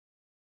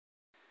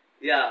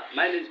Yeah,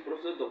 my name is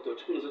Professor Dr.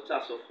 Chukwunoso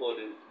Charles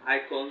Ofodun,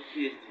 Icon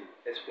PhD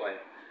Esquire.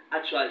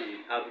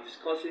 Actually, I'll be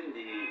discussing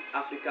the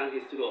African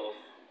history of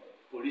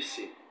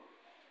policing.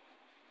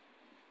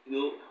 You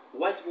know,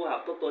 white people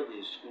have taught us in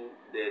school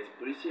that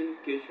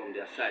policing came from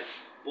their side.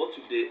 But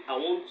today, I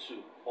want to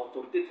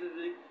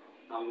authoritatively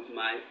and with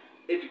my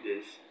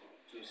evidence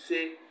to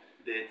say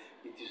that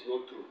it is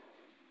not true.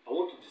 I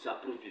want to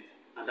disapprove it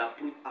and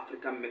approve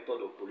African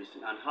method of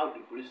policing and how the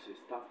policing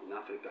starts in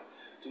Africa.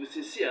 To be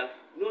sincere,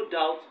 no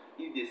doubt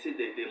if they say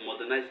that they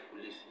modernized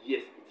police,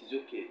 yes, it is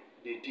okay.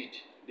 They did.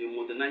 They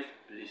modernized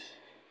police.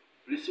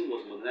 Policing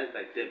was modernized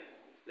by them.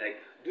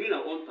 Like during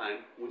our own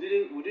time, we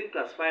didn't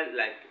classify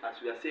like as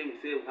we are saying. We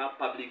say we have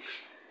public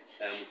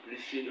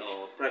policing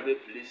or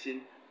private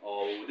policing,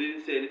 or we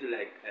didn't say anything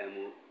like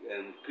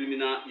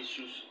criminal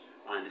issues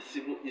and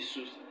civil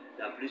issues.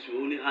 That police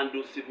will only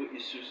handle civil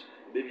issues.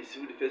 Maybe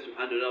civil defense will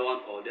handle that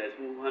one, or there's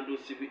people who handle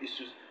civil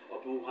issues,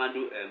 or people who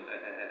handle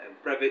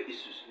private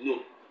issues.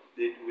 No,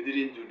 we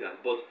didn't do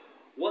that. But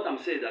what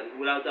I'm saying is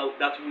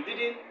that we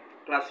didn't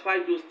classify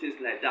those things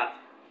like that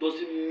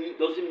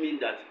doesn't mean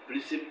that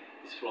policing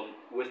is from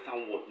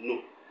Western world.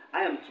 No,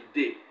 I am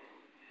today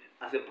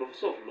as a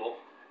professor of law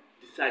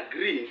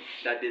disagreeing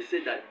that they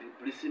say that the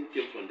policing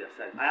came from their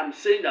side. I am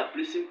saying that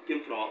policing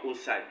came from our own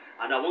side,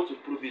 and I want to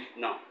prove it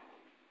now.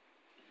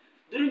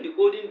 During the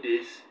olden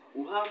days,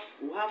 we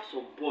have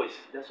some boys.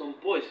 There are some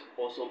boys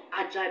or some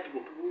agile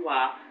people who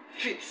are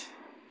fit,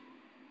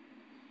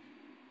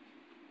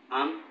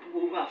 and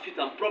people who are fit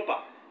and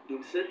proper. They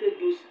selected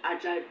those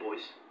agile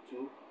boys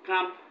to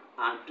come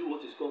and do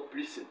what is called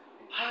policing.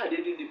 How are they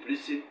doing the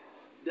policing?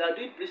 They are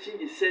doing policing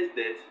in the sense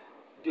that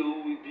they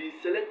will be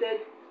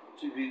selected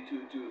to be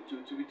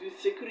doing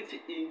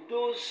security in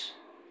those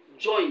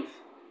joints.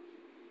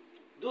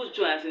 Those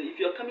joints, and if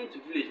you are coming to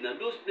village now,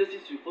 those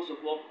places you first of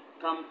all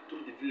come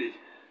through the village,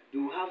 they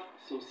will have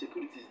some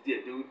securities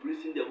there. They will be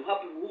policing there. We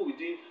have people who will be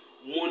doing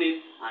morning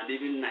and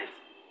even night.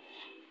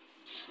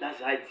 That's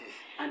how it is,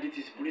 and it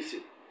is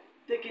policing.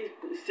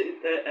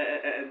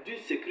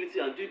 Doing security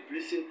and doing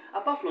policing.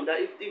 Apart from that,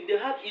 if they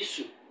have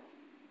issue,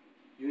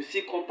 you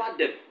see, contact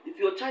them. If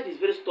your child is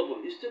very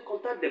stubborn, you still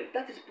contact them.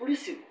 That is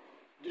policing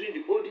during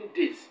the olden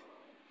days.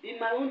 In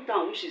my own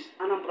town, which is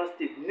Anambra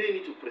State, no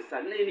need to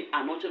precise, no need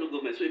an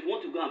government. So if you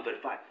want to go and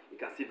verify, you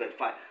can still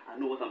verify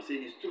and know what I'm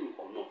saying is true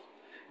or not.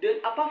 Then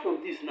apart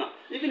from this now,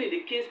 even in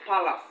the King's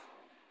Palace,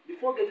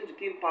 before getting to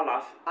King's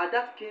Palace, at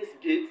that King's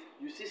Gate,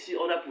 you still see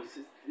other people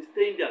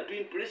staying there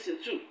doing policing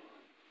too.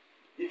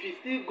 If you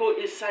still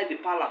go inside the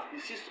palace, you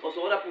see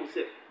also other people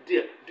say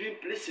there doing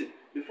policing.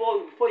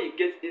 Before you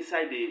get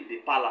inside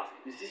the palace,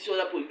 you see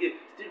other people again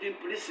still doing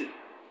policing.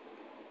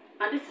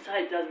 And this is how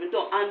it has been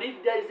done. And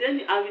if there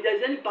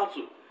is any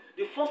battle,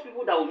 the first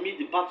people that will meet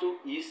the battle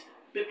is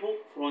people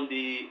from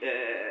the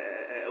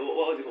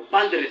what was it called,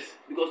 boundaries,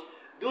 because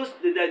there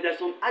are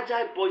some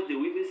agile boys they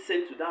will even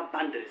send to that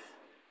boundaries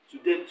to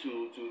them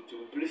to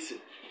policing.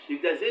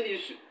 If there is any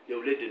issue, they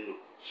will let them know.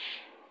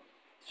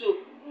 So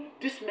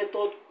this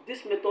method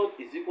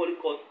is equally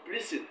called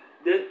policing.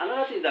 Then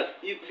another thing is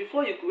that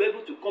before you could be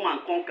able to come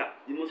and conquer,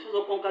 you must first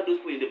of all conquer those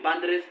people in the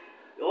boundaries,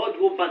 all the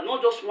whole band,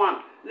 not just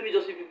one. If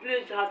the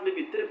village has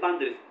maybe 3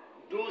 boundaries,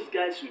 those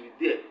guys will be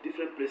there,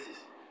 different places.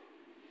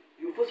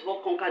 You first of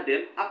all conquer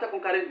them. After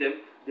conquering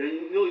them,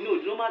 then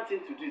the normal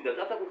thing to do is that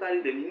after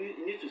conquering them,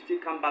 you need to still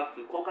come back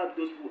to conquer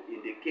those people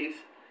in the king's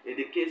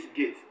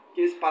gate,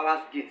 King's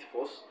Palace gate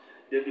first.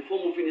 Then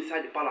before moving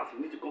inside the palace,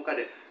 you need to conquer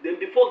them. Then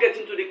before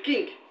getting to the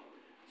king.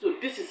 So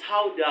this is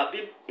how there have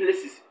been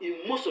places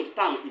in most of the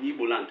town in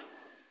Igbo land,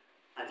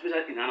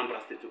 especially in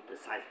Anambra State to be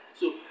precise.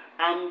 So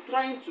I'm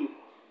trying to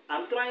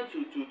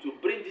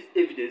bring these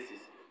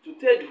evidences to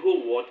tell the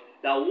whole world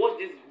that watch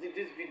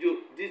this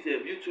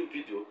YouTube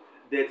video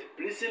that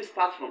policing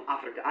starts from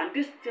Africa. And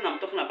this thing I'm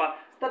talking about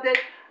started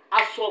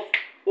as of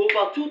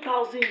over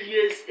 2,000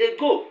 years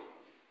ago.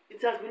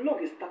 It has been long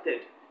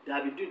started. They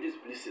have been doing this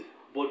policing.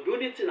 But the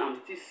only thing I'm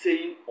still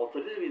saying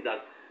authoritatively is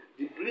that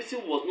the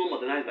policing was not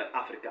modernized by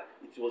Africa.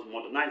 It was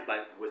modernized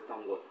by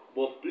Western world.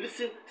 But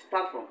policing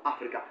starts from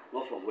Africa,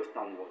 not from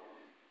Western world.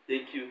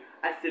 Thank you.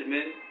 I still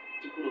remain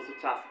Chukwunoso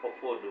Charles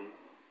Ofodun,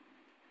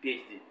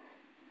 PhD.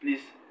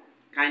 Please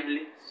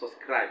kindly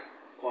subscribe,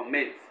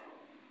 comment,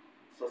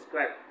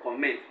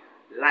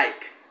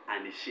 like,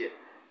 and share.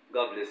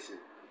 God bless you.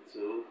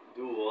 So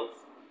do what?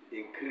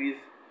 Increase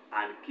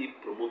and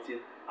keep promoting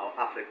our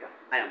Africa.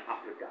 I am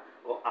Africa,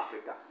 or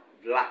Africa,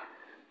 black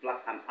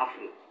and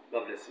Afro.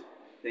 God bless you.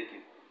 Thank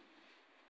you.